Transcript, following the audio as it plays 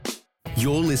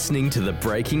You're listening to the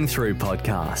Breaking Through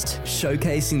podcast,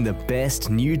 showcasing the best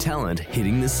new talent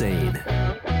hitting the scene.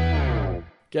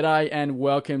 G'day and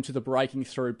welcome to the Breaking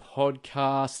Through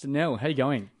podcast. Nell, how you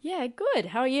going? Yeah, good.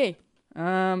 How are you?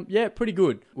 Yeah, pretty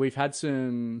good. We've had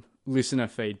some listener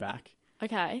feedback.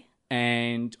 Okay.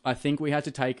 And I think we had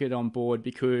to take it on board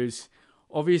because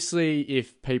obviously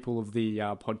if people of the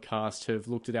podcast have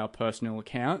looked at our personal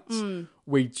accounts,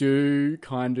 we do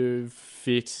kind of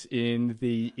fit in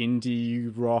the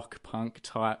indie rock punk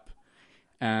type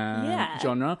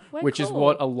genre, which is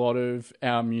what a lot of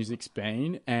our music's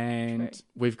been, and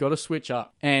we've got to switch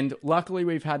up. And luckily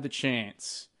we've had the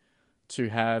chance to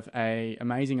have a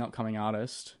amazing upcoming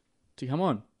artist to come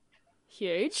on.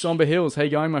 Huge. Somber Hills, how you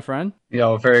going, my friend?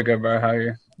 Yo, very good, bro. How are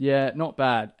you? Yeah, not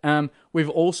bad. We've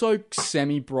also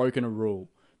semi-broken a rule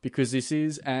because this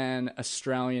is an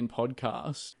Australian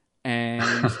podcast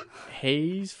and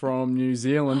he's from New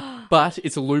Zealand, but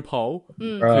it's a loophole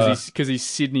because he's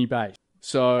Sydney-based.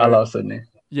 So I love Sydney.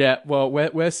 Yeah, well,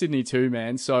 we're Sydney too,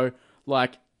 man. So,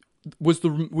 like, was the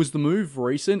move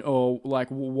recent, or like,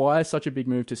 why such a big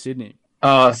move to Sydney?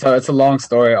 So it's a long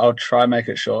story. I'll try and make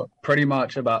it short. Pretty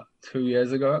much about 2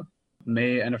 years ago,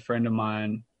 me and a friend of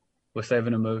mine were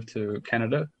saving to move to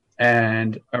Canada,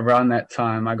 and around that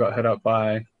time, I got hit up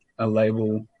by a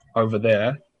label over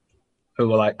there who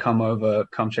were like, "Come over,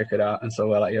 come check it out." And so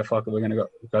we're like, "Yeah, fuck it, we're gonna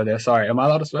go there." Sorry, am I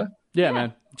allowed to swear? Yeah,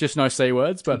 man. Just no C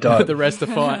words, but Dope. the rest are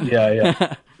fine.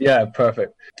 Yeah,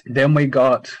 perfect. Then we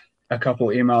got a couple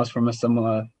emails from a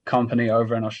similar company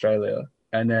over in Australia.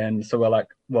 And then, so we're like,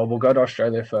 well, we'll go to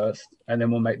Australia first, and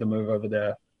then we'll make the move over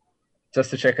there just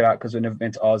to check it out, because we've never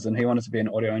been to Oz, and he wanted to be an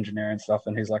audio engineer and stuff,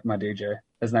 and he's like my DJ.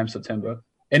 His name's September.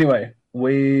 Anyway,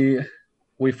 we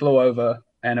flew over,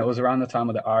 and it was around the time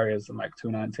of the Arias in like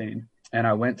 2019, and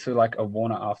I went to like a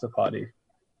Warner after party,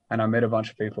 and I met a bunch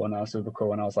of people, and that was super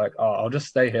cool, and I was like, oh, I'll just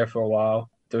stay here for a while,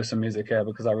 do some music here,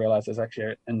 because I realized there's actually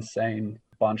an insane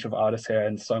bunch of artists here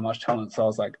and so much talent. So I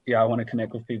was like, yeah, I want to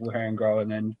connect with people here and grow, and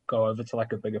then go over to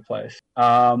like a bigger place.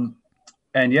 And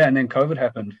then COVID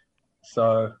happened.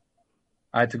 So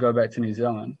I had to go back to New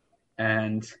Zealand,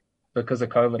 and because of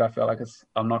COVID, I felt like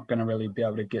I'm not going to really be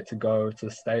able to go to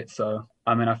the States. So,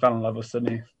 I mean, I fell in love with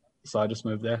Sydney, so I just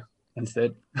moved there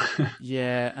instead.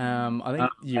 Yeah, I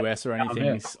think US or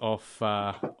anything's off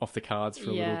the cards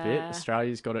for a little bit.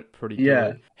 Australia's got it pretty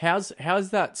good. How's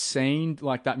that scene,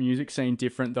 like that music scene,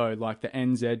 different though? Like the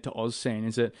NZ to Oz scene,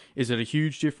 is it a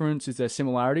huge difference? Is there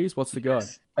similarities? What's the go?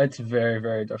 It's very,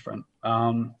 very different.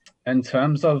 In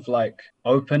terms of like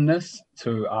openness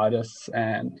to artists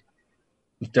and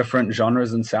different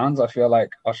genres and sounds, I feel like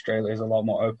Australia is a lot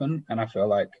more open, and I feel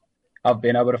like I've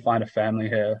been able to find a family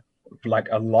here like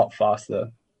a lot faster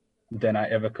than I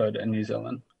ever could in New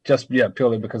Zealand. Just,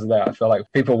 purely because of that. I feel like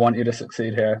people want you to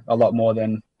succeed here a lot more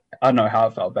than, I don't know how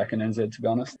it felt back in NZ, to be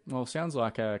honest. Well, sounds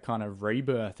like a kind of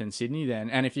rebirth in Sydney then.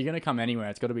 And if you're going to come anywhere,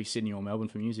 it's got to be Sydney or Melbourne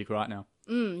for music right now.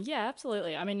 Yeah,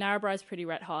 absolutely. I mean, Narrabri's pretty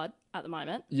red hot at the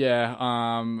moment.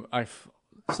 Yeah,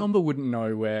 Somber wouldn't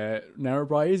know where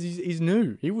Narrabri is. He's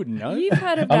new. He wouldn't know. You've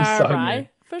heard of Narrabri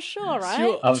for sure, right?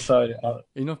 Sure. I'm sorry.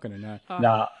 You're not going to know.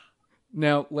 Nah.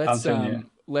 Now let's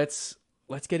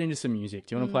get into some music.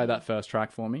 Do you want to play that first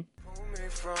track for me? Pull me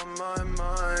from my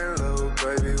mind, little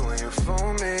baby. When you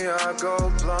phone me, I go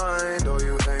blind. Oh,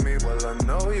 you hate me? Well, I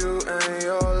know you and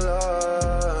your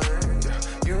line.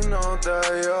 You know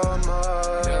that you're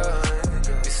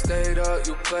mine. You stayed up,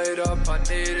 you played up. I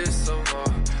needed some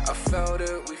more. I felt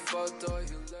it. We fucked up.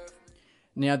 You left me.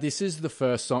 Now, this is the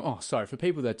first song. Oh, sorry. For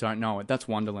people that don't know it, that's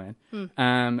Wonderland.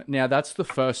 Now, that's the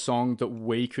first song that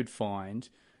we could find.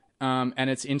 And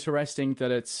it's interesting that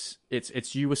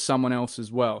it's you with someone else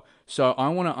as well. So I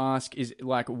want to ask, is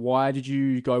like, why did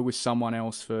you go with someone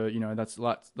else for,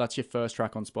 that's your first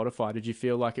track on Spotify? Did you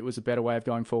feel like it was a better way of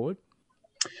going forward?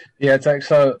 Yeah, it's like,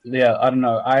 so, yeah, I don't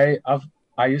know.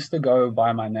 I used to go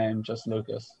by my name, just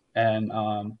Lucas. And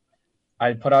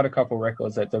I put out a couple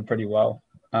records that did pretty well.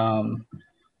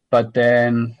 But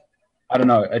then, I don't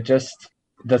know,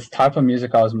 this type of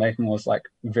music I was making was like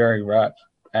very rap,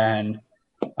 and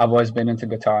I've always been into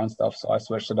guitar and stuff, so I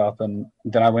switched it up, and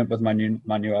then I went with my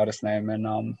new artist name,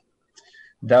 and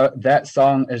that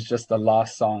song is just the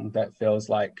last song that feels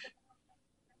like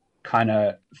kind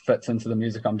of fits into the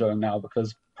music I'm doing now,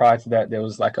 because prior to that there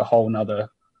was like a whole nother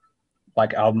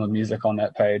like album of music on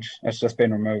that page. It's just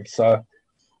been removed, so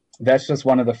that's just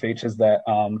one of the features that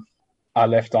I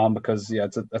left on, because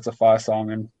it's a fire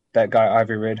song, and that guy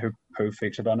Ivy Red who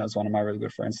featured on it is one of my really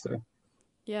good friends too.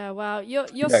 Yeah, wow. Your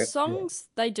songs,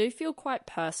 they do feel quite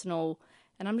personal,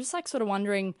 and I'm just like sort of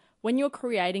wondering, when you're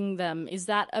creating them, is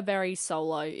that a very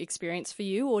solo experience for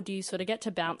you, or do you sort of get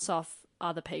to bounce off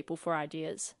other people for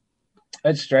ideas?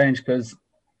 It's strange because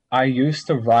I used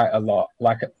to write a lot,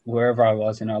 like wherever I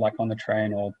was, like on the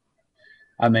train or,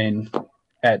 I mean,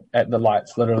 at the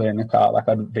lights, literally in the car, like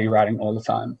I'd be writing all the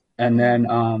time. And then,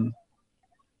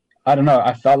 I don't know,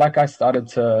 I felt like I started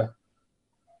to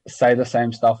say the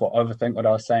same stuff or overthink what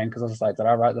I was saying because I was like, did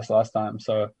I write this last time?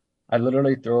 So I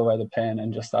literally threw away the pen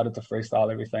and just started to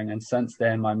freestyle everything. And since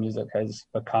then, my music has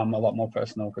become a lot more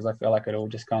personal because I feel like it all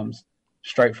just comes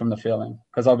straight from the feeling.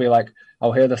 Because I'll be like,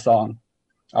 I'll hear the song,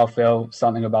 I'll feel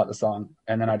something about the song,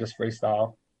 and then I just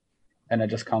freestyle and it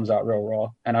just comes out real raw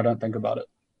and I don't think about it.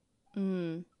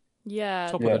 Yeah.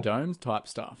 Top of the dome type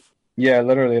stuff. Yeah,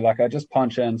 literally, like I just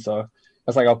punch in. So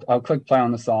it's like I'll click play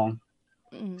on the song,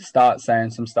 start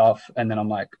saying some stuff, and then I'm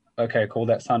like, okay, cool,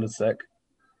 that sounded sick.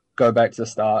 Go back to the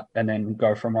start and then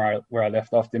go from where I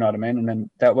left off. Do you know what I mean? And then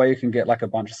that way you can get like a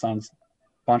bunch of songs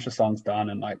done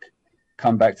and like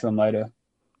come back to them later.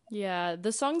 Yeah,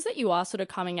 the songs that you are sort of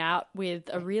coming out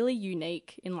with are really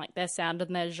unique in like their sound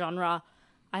and their genre.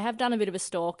 I have done a bit of a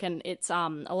stalk, and it's a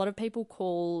lot of people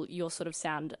call your sort of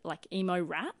sound like emo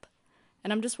rap.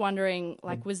 And I'm just wondering,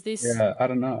 like, was this... Yeah, I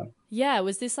don't know. Yeah,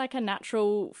 was this like a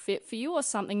natural fit for you or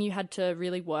something you had to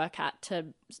really work at to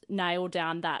nail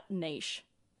down that niche?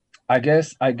 I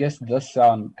guess this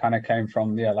sound kind of came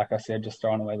from, like I said, just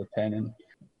throwing away the pen and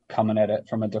coming at it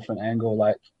from a different angle.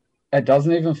 Like, it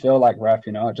doesn't even feel like rap,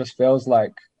 It just feels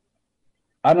like,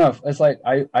 I don't know. It's like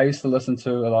I used to listen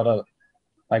to a lot of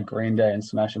like Green Day and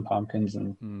Smashing Pumpkins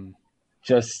and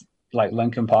just like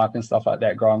Linkin Park and stuff like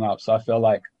that growing up. So I feel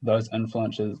like those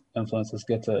influences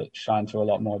get to shine through a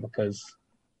lot more because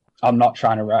I'm not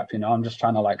trying to rap, I'm just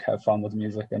trying to like have fun with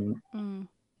music and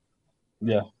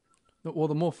yeah. Well,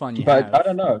 the more fun you but have, I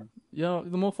don't know.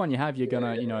 The more fun you have, you're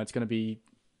gonna, it's gonna be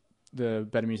the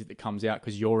better music that comes out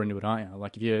because you're into it, aren't you?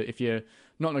 Like if you're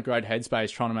not in a great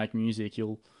headspace trying to make music,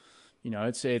 you'll,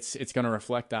 it's gonna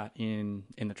reflect that in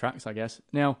the tracks, I guess.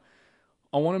 Now,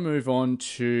 I want to move on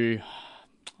to,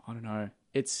 I don't know.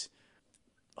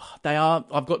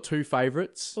 I've got two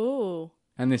favorites. Ooh.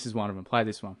 And this is one of them. Play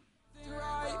this one.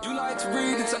 You like to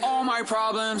read into all my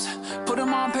problems, put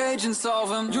them on page and solve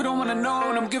them. You don't want to know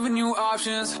and I'm giving you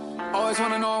options. Always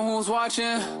want to know who's watching.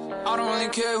 I don't really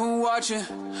care who watching.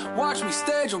 Watch me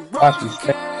stage a rock. You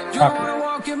don't want to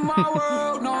walk in my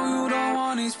world. No, you don't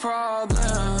want these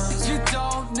problems. You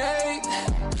don't need.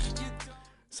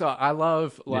 So I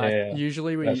love,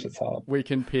 usually we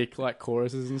can pick like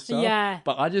choruses and stuff. Yeah.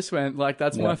 But I just went like,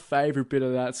 that's my favorite bit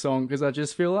of that song because I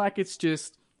just feel like it's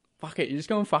just, fuck it. You're just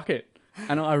going, fuck it.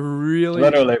 And I really...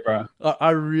 Literally, bro.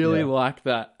 I really like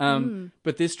that.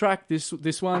 But this track,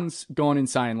 this one's gone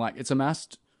insane. Like it's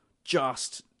amassed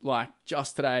just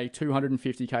today,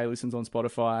 250k listens on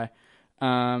Spotify.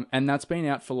 And that's been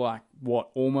out for like,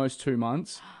 almost 2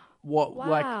 months.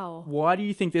 Wow. Why do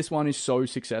you think this one is so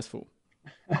successful?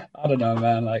 I don't know,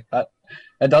 man. Like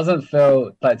it doesn't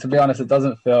feel like, to be honest, it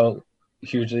doesn't feel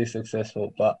hugely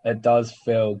successful, but it does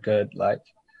feel good. Like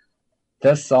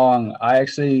this song, I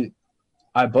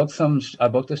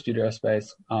booked a studio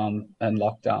space in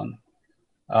lockdown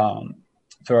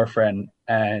through a friend,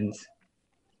 and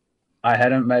I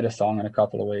hadn't made a song in a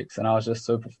couple of weeks, and I was just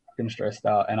super fucking stressed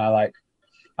out. And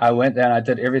I went there and I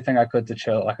did everything I could to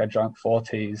chill. Like I drank 4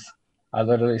 teas. I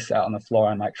literally sat on the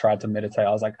floor and like tried to meditate.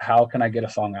 I was like, how can I get a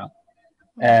song out?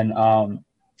 And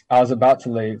I was about to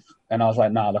leave and I was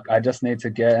like, nah, look, I just need to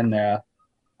get in there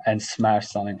and smash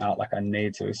something out. Like I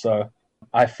need to. So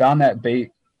I found that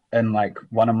beat in like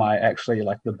one of my, actually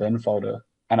like the bin folder,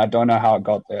 and I don't know how it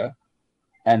got there.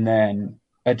 And then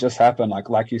it just happened.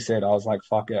 Like you said, I was like,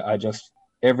 fuck it.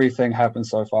 Everything happened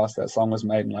so fast. That song was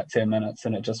made in like 10 minutes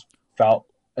and it just felt,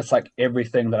 it's like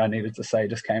everything that I needed to say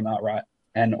just came out right.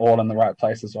 And all in the right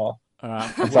place as well.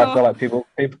 And so I feel like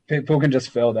people can just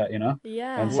feel that,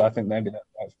 Yeah. And so I think maybe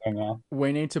that's going on.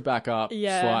 We need to back up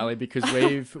slightly because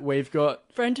we've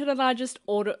got Brenton and I just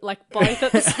ordered like both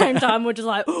at the same time. We're just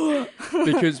like,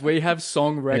 because we have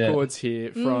song records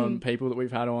here from people that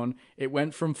we've had on. It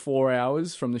went from 4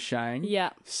 hours from the Shang. Yeah.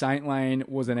 Saint Lane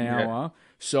was an hour. Yeah.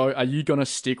 So are you gonna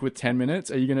stick with 10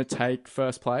 minutes? Are you gonna take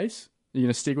first place? Are you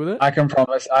gonna stick with it? I can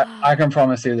promise. I can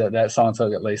promise you that song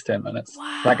took at least 10 minutes.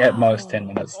 Wow. Like at most 10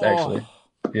 minutes, actually.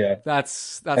 Yeah.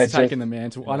 That's taking the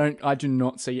mantle. I do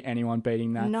not see anyone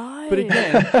beating that. No.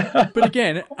 But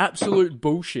again, absolute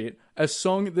bullshit. A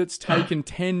song that's taken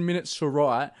 10 minutes to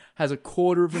write has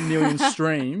 250,000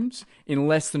 streams in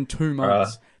less than 2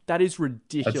 months. That is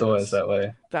ridiculous. It's always that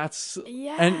way.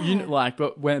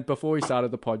 And before we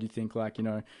started the pod, you think like,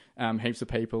 heaps of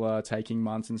people are taking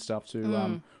months and stuff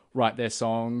to write their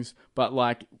songs, but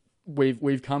like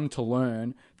we've come to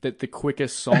learn that the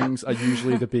quickest songs are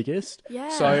usually the biggest. Yeah.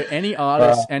 So any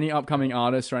artists, any upcoming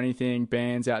artists or anything,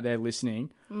 bands out there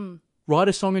listening, write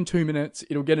a song in 2 minutes,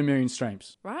 it'll get 1 million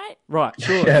streams. Right? Right,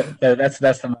 sure. Yeah, that's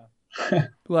the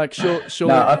Like sure.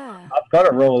 No, I've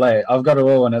got a rule, I've got a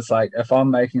rule, and it's like if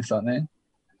I'm making something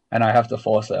and I have to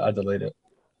force it, I delete it.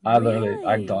 I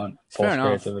Really? don't Fair force enough.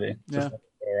 creativity. Yeah. Just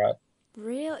all right.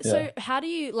 Really? Yeah. So how do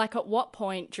you, like, at what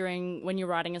point when you're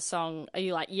writing a song, are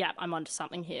you like, yeah, I'm onto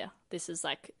something here. This is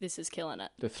killing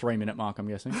it. The 3-minute mark, I'm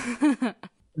guessing.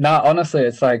 No, honestly,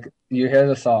 it's like you hear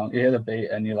the song, you hear the beat,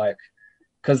 and you like,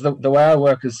 because the way I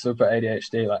work is super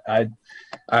ADHD. Like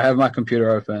I have my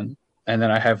computer open, and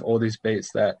then I have all these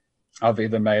beats that I've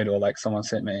either made or like someone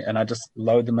sent me, and I just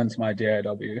load them into my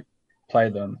DAW, play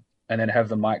them, and then have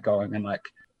the mic going, and like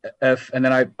and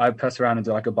then I pass around and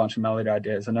do like a bunch of melody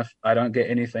ideas, and if I don't get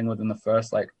anything within the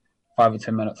first like 5 or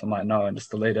 10 minutes, I'm like no, and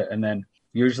just delete it. And then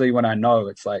usually when I know,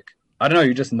 it's like I don't know,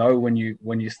 you just know when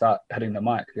you start hitting the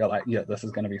mic, you're like, yeah, this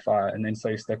is gonna be fire, and then so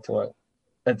you stick to it.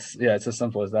 It's as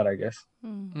simple as that, I guess.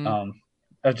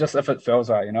 It's just if it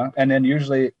feels right, you know. And then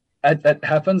usually it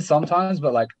happens sometimes,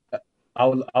 but like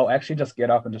I'll actually just get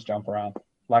up and just jump around.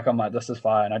 Like I'm like, this is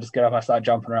fire, and I just get up, I start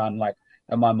jumping around, and like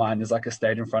in my mind there's like a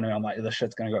stage in front of me. I'm like, this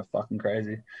shit's gonna go fucking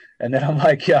crazy, and then I'm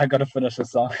like, yeah, I gotta finish this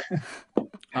song.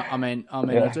 I mean,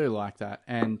 Yeah. I do like that,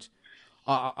 and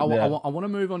I want to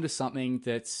move on to something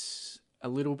that's a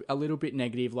little bit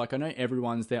negative. Like I know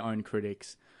everyone's their own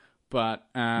critics, but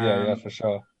Yeah, for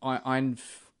sure. I'm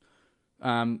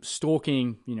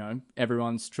stalking,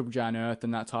 everyone's Triple J Unearthed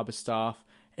and that type of stuff.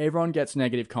 Everyone gets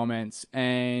negative comments,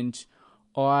 and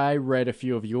I read a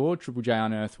few of your Triple J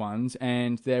Unearthed ones,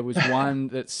 and there was one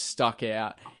that stuck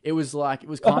out. It was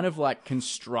kind of like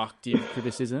constructive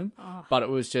criticism, but it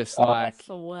was just like, That's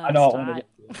the worst, I know what right?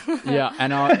 yeah,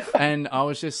 and I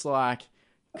was just like,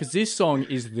 because this song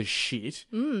is the shit,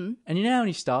 and you know how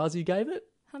many stars you gave it?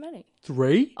 How many?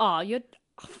 3. Oh, you're...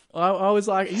 I was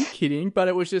like, are you kidding? But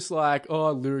it was just like,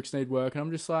 oh, lyrics need work, and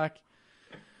I'm just like,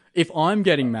 if I'm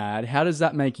getting mad, how does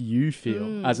that make you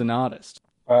feel as an artist?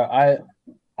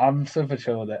 I'm super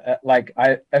chill with it. Like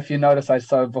if you notice,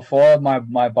 so before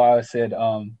my bio said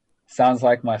sounds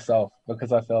like myself,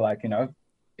 because I feel like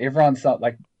everyone sound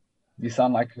like you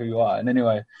sound like who you are. And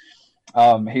anyway,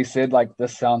 he said like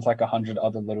this sounds like 100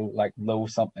 other little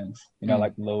somethings,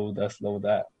 like little this, little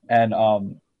that, and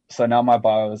so now my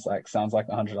bio is like sounds like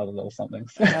 100 other little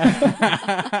somethings. But,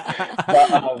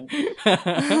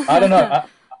 I don't know.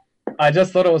 I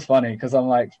just thought it was funny because I'm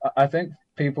like, I think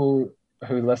people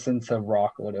who listen to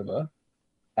rock or whatever,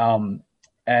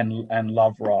 and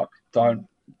love rock don't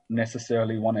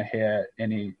necessarily want to hear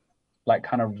any like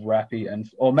kind of rappy, and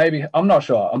or maybe I'm not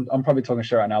sure. I'm probably talking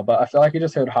shit right now, but I feel like he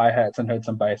just heard hi-hats and heard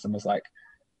some bass and was like,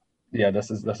 yeah,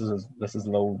 this is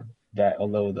little that or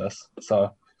little this.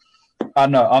 So I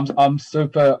don't know. I'm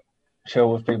super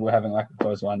chill with people having like a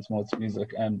close mind towards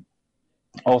music, and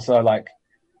also like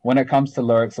when it comes to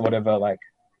lyrics or whatever, like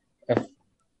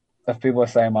if people are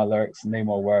saying my lyrics need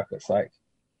more work, it's like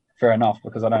fair enough,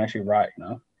 because I don't actually write.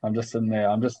 I'm just sitting there.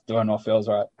 I'm just doing what feels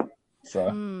right.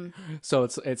 So So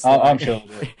it's I'm like, chill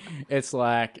with it. it's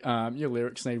like your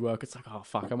lyrics need work. It's like, oh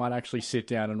fuck, I might actually sit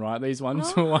down and write these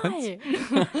ones for once. Right.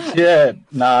 Yeah,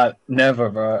 nah,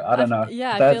 never, bro. I don't know.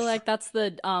 Yeah, I feel like that's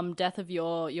the death of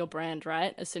your brand,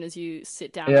 right? As soon as you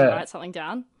sit down and write something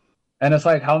down. And it's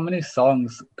like how many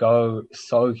songs go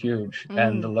so huge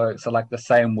and the lyrics are like the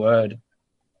same word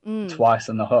twice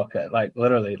in the hook. Like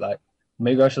literally, like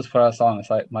Migos just put out a song. It's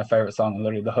like my favorite song. And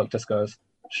literally, the hook just goes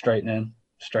straightening,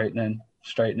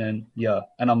 yeah.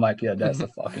 And I'm like, yeah, that's a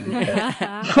fucking hit.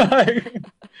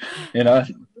 Taking 3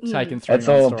 months it's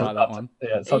all to write that one.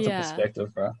 Yeah, it's such a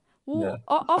perspective, bro. Well,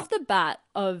 off the bat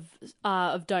of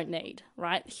Don't Need,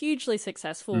 right? Hugely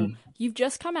successful. You've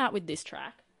just come out with this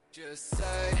track. Just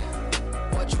say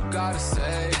what you gotta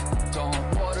say.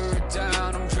 Don't water it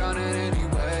down, I'm drowning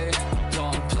anyway.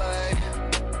 Don't play,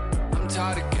 I'm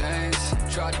tired of games.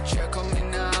 Try to check on me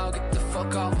now, get the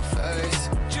fuck out my face.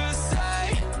 Just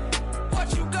say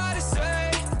what you gotta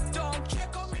say. Don't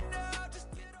check on me now,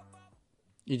 just get up.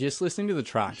 You're just listening to the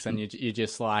tracks, and you're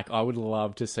just like, I would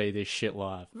love to see this shit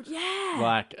live. Yeah.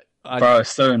 Like, Bro,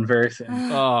 soon, very soon.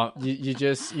 oh, you're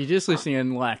just listening,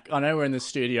 and like, I know we're in the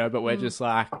studio, but we're just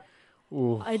like,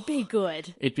 ooh, It'd be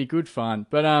good. it'd be good fun.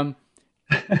 But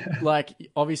like,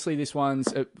 obviously this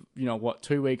one's 2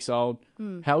 weeks old.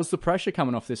 How's the pressure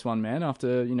coming off this one, man?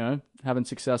 After having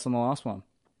success on the last one.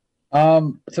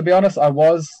 To be honest, I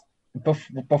was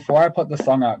before I put the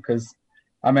song out, because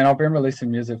I mean I've been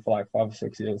releasing music for like 5 or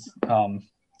 6 years.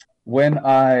 When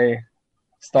I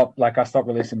I stopped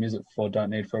releasing music for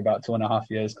Don't Need for about 2.5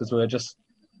 years because we were just,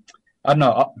 I don't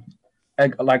know,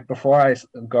 like before I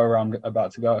go where I'm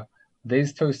about to go,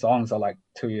 these two songs are like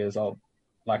 2 years old.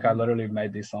 Like I literally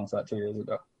made these songs like 2 years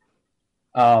ago.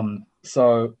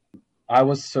 So I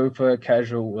was super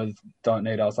casual with Don't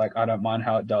Need. I was like, I don't mind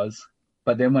how it does.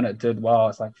 But then when it did well, I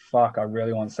was like, fuck, I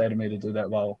really want Say To Me to do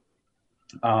that well.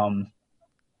 And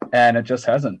it just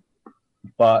hasn't.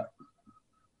 But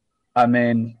I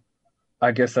mean,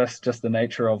 I guess that's just the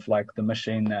nature of like the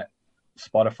machine that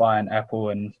Spotify and Apple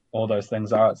and all those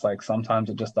things are. It's like sometimes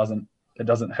it doesn't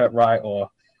hit right, or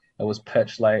it was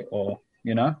pitched late, or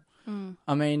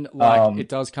I mean, like it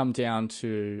does come down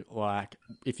to like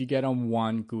if you get on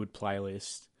one good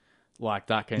playlist, like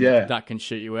that can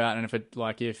shoot you out. And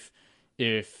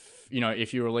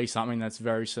if you release something that's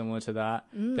very similar to that,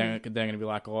 then they're going to be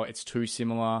like, oh, it's too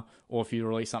similar. Or if you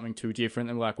release something too different,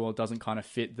 they're like, well, it doesn't kind of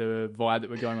fit the vibe that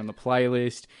we're going on the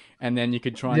playlist. And then you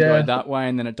could try and go that way,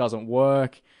 and then it doesn't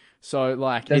work. So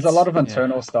like, there's a lot of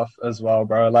internal stuff as well,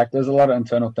 bro. Like there's a lot of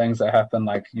internal things that happen.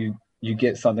 Like you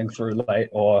get something through late,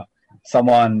 or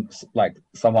someone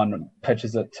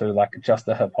pitches it to like just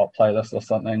a hip hop playlist or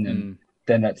something, and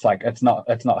then it's like it's not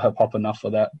hip hop enough for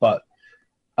that. But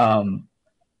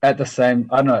at the same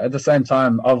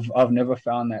time, I've never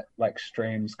found that like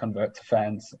streams convert to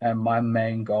fans, and my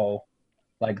main goal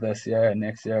like this year and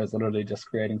next year is literally just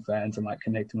creating fans and like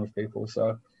connecting with people.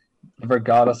 So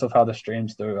regardless of how the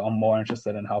streams do, I'm more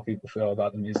interested in how people feel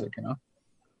about the music,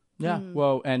 Yeah,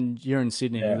 well, and you're in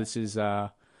Sydney. Yeah. This is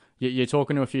you're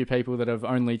talking to a few people that have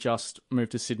only just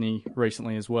moved to Sydney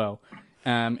recently as well,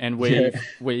 and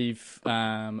we've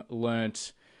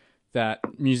learnt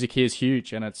that music here is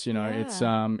huge, and it's it's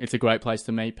a great place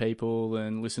to meet people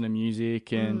and listen to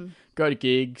music and go to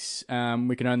gigs.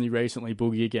 We can only recently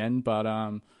boogie again, but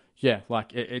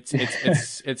it's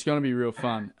going to be real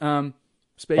fun.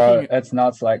 Speaking, it's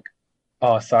nuts. Like,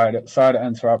 sorry to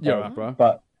interrupt, bro. Right, bro.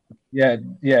 But yeah,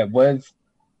 with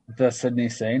the Sydney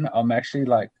scene, I'm actually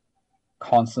like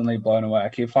constantly blown away. I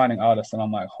keep finding artists, and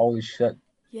I'm like, holy shit.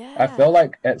 Yeah. I feel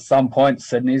like at some point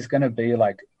Sydney's gonna be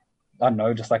like, I don't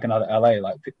know, just like another LA.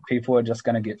 Like people are just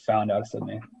gonna get found out of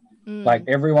Sydney. Like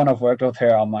everyone I've worked with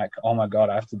here, I'm like, oh my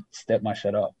god, I have to step my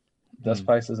shit up. This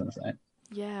place is insane.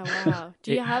 Yeah, wow.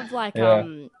 Do you have like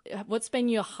what's been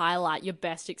your highlight, your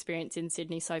best experience in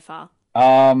Sydney so far?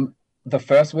 The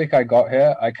first week I got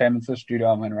here, I came into the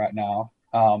studio I'm in right now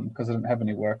because I didn't have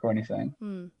any work or anything,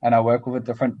 and I work with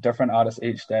a different artists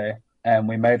each day, and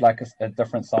we made like a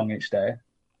different song each day,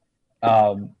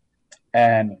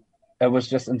 and it was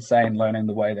just insane learning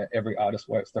the way that every artist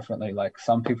works differently. Like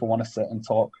some people want to sit and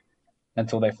talk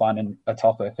until they find a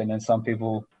topic, and then some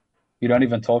people, you don't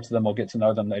even talk to them or get to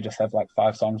know them. They just have like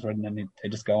 5 songs written and they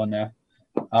just go in there.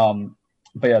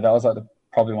 But yeah, that was like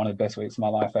probably one of the best weeks of my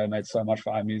life. I made so much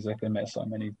fire music and met so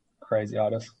many crazy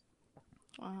artists.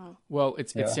 Wow. Well,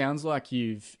 it sounds like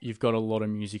you've got a lot of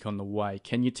music on the way.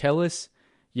 Can you tell us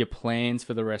your plans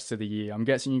for the rest of the year? I'm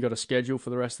guessing you got a schedule for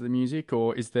the rest of the music,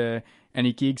 or is there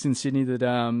any gigs in Sydney that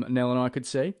Nell and I could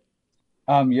see?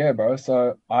 Yeah, bro.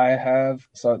 So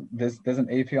there's an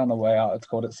EP on the way out. It's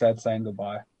called It's Sad Saying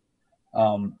Goodbye.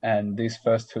 And these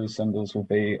first 2 singles will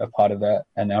be a part of that.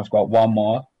 And then I've got one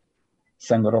more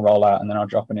single to roll out, and then I'll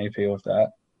drop an EP with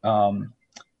that.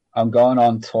 I'm going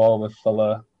on tour with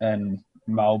Filler in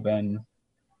Melbourne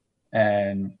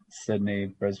and Sydney,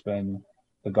 Brisbane,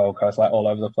 the Gold Coast, like all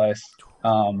over the place.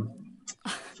 On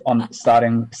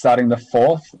starting the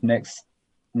 4th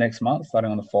next month,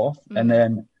 starting on the 4th. And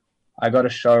then I got a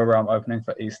show where I'm opening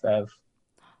for East Ave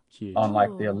on like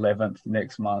the 11th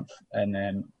next month, and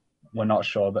then we're not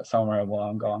sure, but somewhere while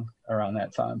I'm going around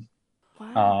that time.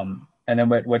 Wow. And then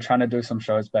we're trying to do some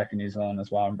shows back in New Zealand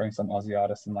as well, and bring some Aussie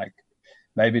artists, and like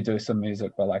maybe do some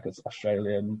music where like it's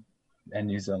Australian and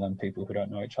New Zealand people who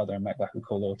don't know each other, and make like a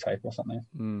cool little tape or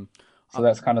something. So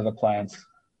that's kind of the plans.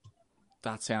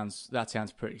 That sounds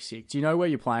pretty sick. Do you know where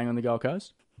you're playing on the Gold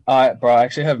Coast? Bro, I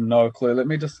actually have no clue.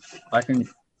 I can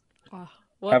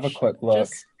have a quick look.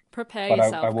 Just prepare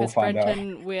yourself, because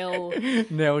Brenton will.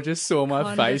 Nell just saw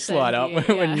my face light up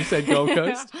when you said Gold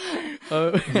Coast.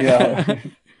 Yeah.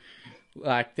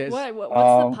 Like there's. What's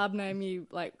the pub name you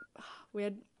like? We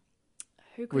had.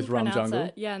 Who could with Rum pronounce Jungle?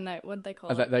 it? Yeah, no. What did they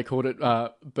call it? They called it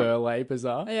Burley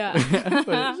Bazaar. Yeah,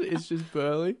 but it's just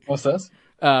Burley. What's this?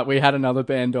 We had another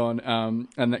band on,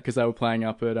 and because they were playing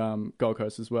up at Gold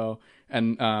Coast as well,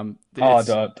 and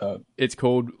dope. It's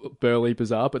called Burley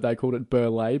Bazaar, but they called it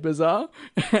Burley Bazaar.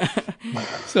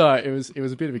 So it was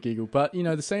a bit of a giggle, but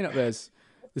the scene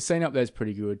up there's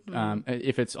pretty good.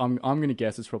 If it's, I'm going to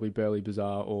guess it's probably Burley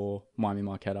Bazaar or Miami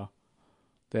Marquetta.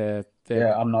 Yeah,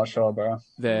 I'm not sure, bro.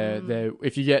 They're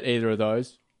if you get either of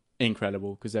those,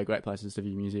 incredible, because they're great places to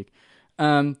view music.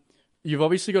 You've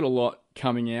obviously got a lot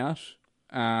coming out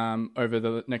over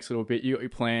the next little bit. You got your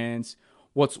plans.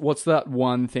 What's that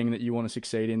one thing that you want to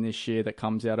succeed in this year that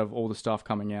comes out of all the stuff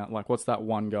coming out? Like, what's that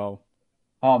one goal?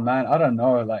 Oh man, I don't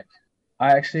know. Like,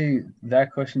 that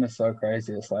question is so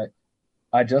crazy. It's like,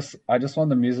 I just want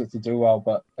the music to do well,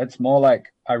 but it's more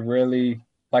like I really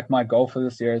like my goal for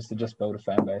this year is to just build a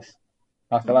fan base.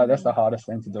 I feel like that's the hardest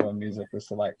thing to do in music is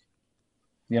to like,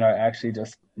 actually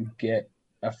just get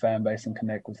a fan base and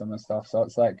connect with them and stuff. So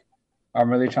it's like I'm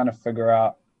really trying to figure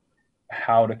out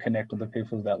how to connect with the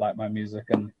people that like my music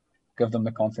and give them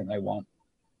the content they want.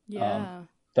 Yeah.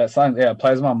 That sounds it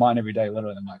plays in my mind every day.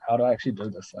 Literally, I'm like, how do I actually do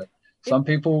this? Like some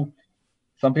people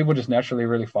just naturally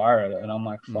really fire at it, and I'm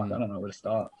like, fuck, I don't know where to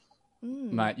start.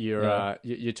 Mate,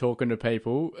 you're talking to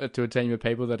people, to a team of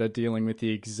people that are dealing with the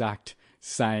exact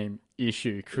same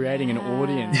issue. Creating an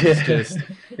audience is just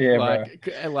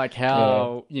like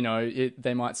how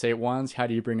they might see it once. How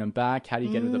do you bring them back? How do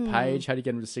you get them to the page? How do you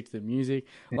get them to stick to the music?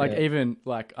 Like even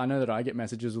like I know that I get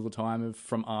messages all the time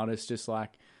from artists just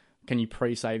like, can you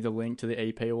pre-save the link to the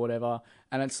EP or whatever?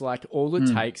 And it's like all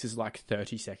it takes is like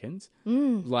 30 seconds.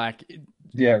 Like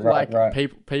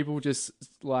people just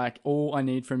like, all I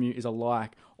need from you is a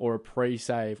like or a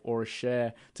pre-save or a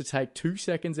share to take 2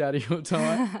 seconds out of your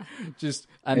time.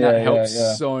 That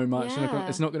helps so much. Yeah. And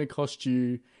it's not going to cost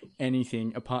you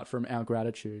anything apart from our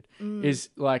gratitude. Is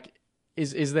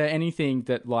there anything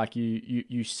that like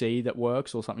you see that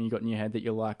works or something you got in your head that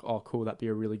you're like, oh cool, that'd be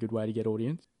a really good way to get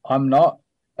audience? I'm not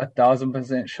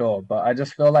 1,000% sure, but I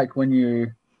just feel like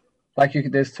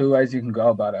there's two ways you can go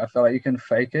about it. I feel like you can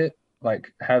fake it,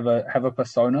 like have a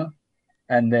persona,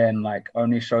 and then like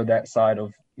only show that side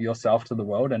of yourself to the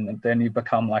world, and then you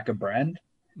become like a brand.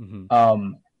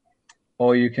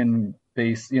 Or you can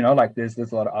be, like there's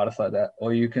a lot of artists like that,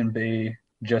 or you can be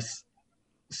just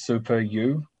super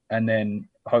you, and then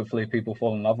hopefully people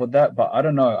fall in love with that. But I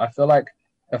don't know. I feel like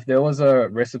if there was a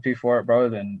recipe for it, bro,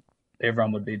 then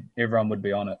everyone would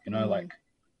be on it, like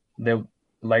the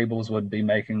labels would be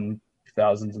making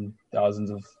thousands and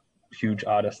thousands of huge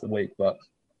artists a week. But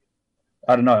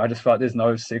I don't know, I just feel like there's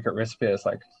no secret recipe. It's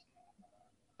like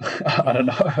I don't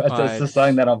know, it's just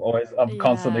something that I'm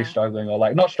constantly struggling, or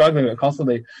like not struggling but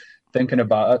constantly thinking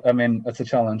about it. I mean, it's a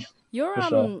challenge. Your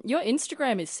sure. Your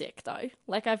Instagram is sick though.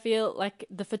 Like I feel like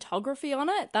the photography on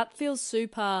it, that feels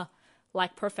super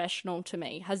like professional to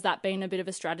me. Has that been a bit of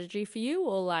a strategy for you,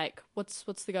 or like what's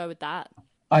the go with that?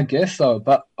 I guess so,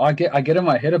 but I get in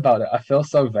my head about it. I feel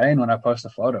so vain when I post a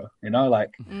photo,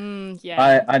 like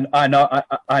I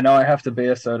know I have to be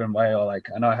a certain way, or like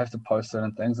I know I have to post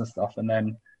certain things and stuff, and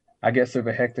then I get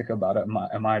super hectic about it.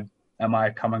 Am I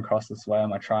coming across this way?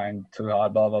 Am I trying too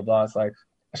hard? Blah blah blah. It's like,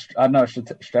 I don't know,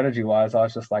 strategy wise, I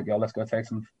was just like, yo, let's go take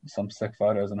some sick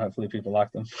photos and hopefully people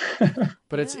like them.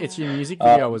 But it's your music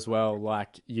video as well,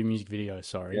 like your music videos,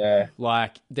 sorry. Yeah.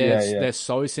 Like they're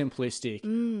so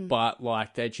simplistic, but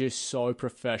like they're just so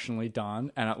professionally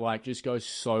done, and it like just goes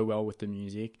so well with the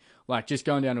music. Like just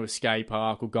going down to a skate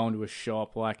park or going to a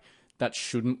shop, like that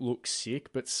shouldn't look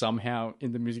sick, but somehow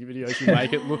in the music videos you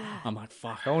make it look, I'm like,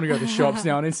 fuck, I want to go to the shops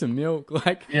now and need some milk.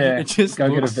 Like it just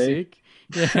looks sick.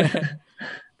 Yeah.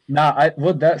 Nah,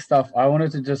 with that stuff, I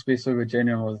wanted to just be super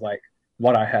genuine with like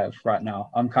what I have right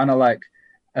now. I'm kind of like,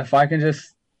 if I can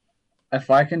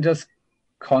just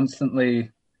constantly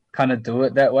kind of do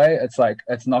it that way, it's like,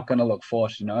 it's not going to look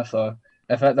forced, So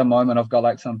if at the moment I've got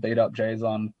like some beat up J's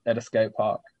on at a skate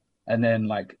park, and then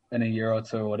like in a year or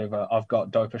two or whatever, I've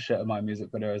got doper shit in my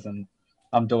music videos and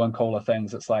I'm doing cooler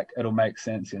things, it's like, it'll make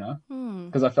sense,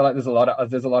 Because I feel like there's a lot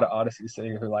of artists you see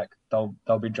who like,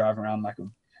 they'll be driving around like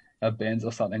a Benz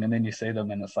or something, and then you see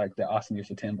them and it's like they're asking you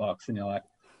for $10 and you're like,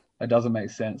 it doesn't make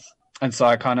sense. And so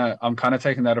I'm kind of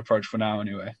taking that approach for now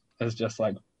anyway. It's just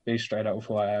like, be straight up with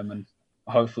who I am, and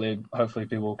hopefully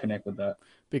people will connect with that.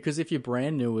 Because if you're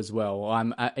brand new as well,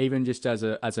 I'm even just as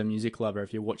a music lover,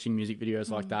 if you're watching music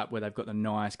videos like that where they've got the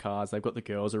nice cars, they've got the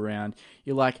girls around,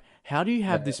 you're like, how do you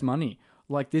have this money?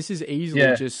 Like, this is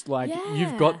easily just like,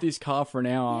 you've got this car for an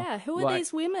hour. Yeah, who are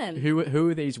these women? Who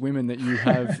are these women that you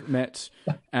have met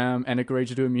and agreed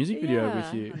to do a music video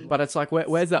with you? But it's like,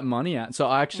 where's that money at? So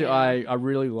I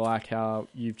really like how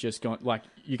you've just gone, like,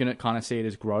 you're going to kind of see it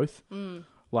as growth.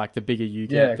 Like, the bigger you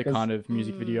get, the kind of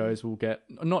music videos will get,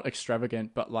 not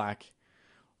extravagant, but like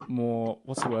more,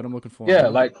 what's the word I'm looking for? Yeah,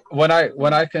 like when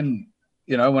I can,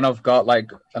 when I've got like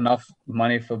enough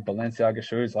money for Balenciaga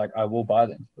shoes, like I will buy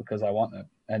them because I want them.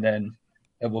 And then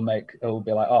it will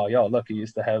be like, oh, yo, look, he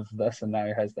used to have this and now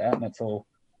he has that. And it's all,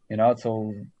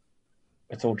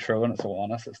 it's all true and it's all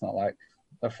honest. It's not like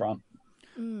a front.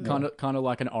 Kind of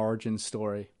like an origin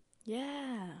story.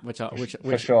 Yeah.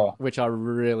 For sure. Which I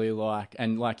really like.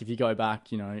 And like if you go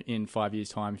back, in 5 years'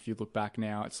 time, if you look back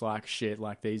now, it's like shit,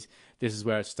 like this is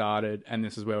where it started and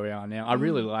this is where we are now. I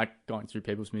really like going through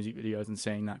people's music videos and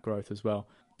seeing that growth as well.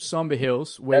 Somber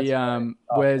Hills, where's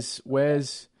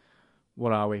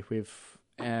what are we? We've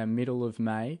middle of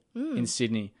May in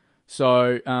Sydney.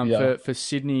 So for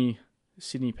Sydney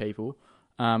people,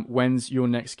 when's your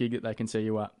next gig that they can see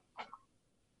you at?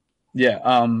 For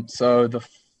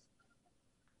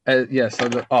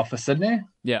Sydney,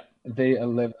 the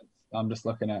 11th. I'm just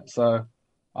looking at. So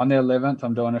on the 11th,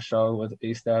 I'm doing a show with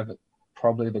East Ave,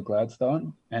 probably the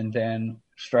Gladstone, and then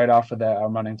straight after that,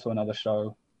 I'm running to another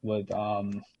show with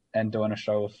and doing a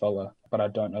show with Fuller, but I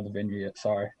don't know the venue yet.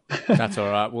 Sorry. That's all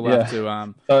right. We'll have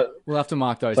to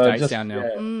mark those dates down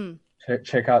now.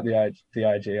 Check out the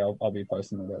IG. I'll be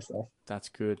posting all that stuff. That's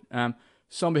good.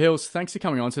 Somber Hills, thanks for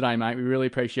coming on today, mate. We really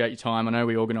appreciate your time. I know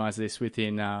we organised this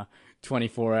within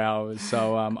 24 hours,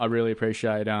 so I really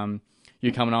appreciate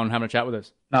you coming on and having a chat with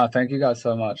us. No, thank you guys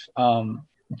so much.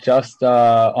 Just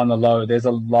on the low, there's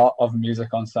a lot of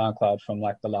music on SoundCloud from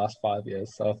like the last 5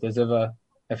 years. So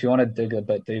if you want to dig a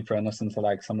bit deeper and listen to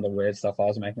like some of the weird stuff I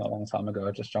was making a long time ago,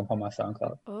 just jump on my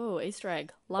SoundCloud. Oh, Easter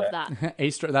egg. Love that.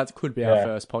 That could be our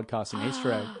first podcasting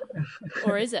Easter egg.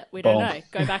 Or is it? We don't know.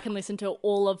 Go back and listen to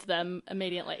all of them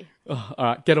immediately. Oh, all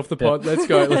right, get off the pod. Let's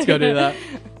go. Let's go do that.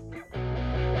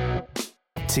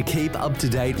 To keep up to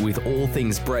date with all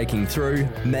things breaking through,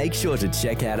 make sure to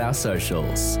check out our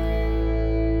socials.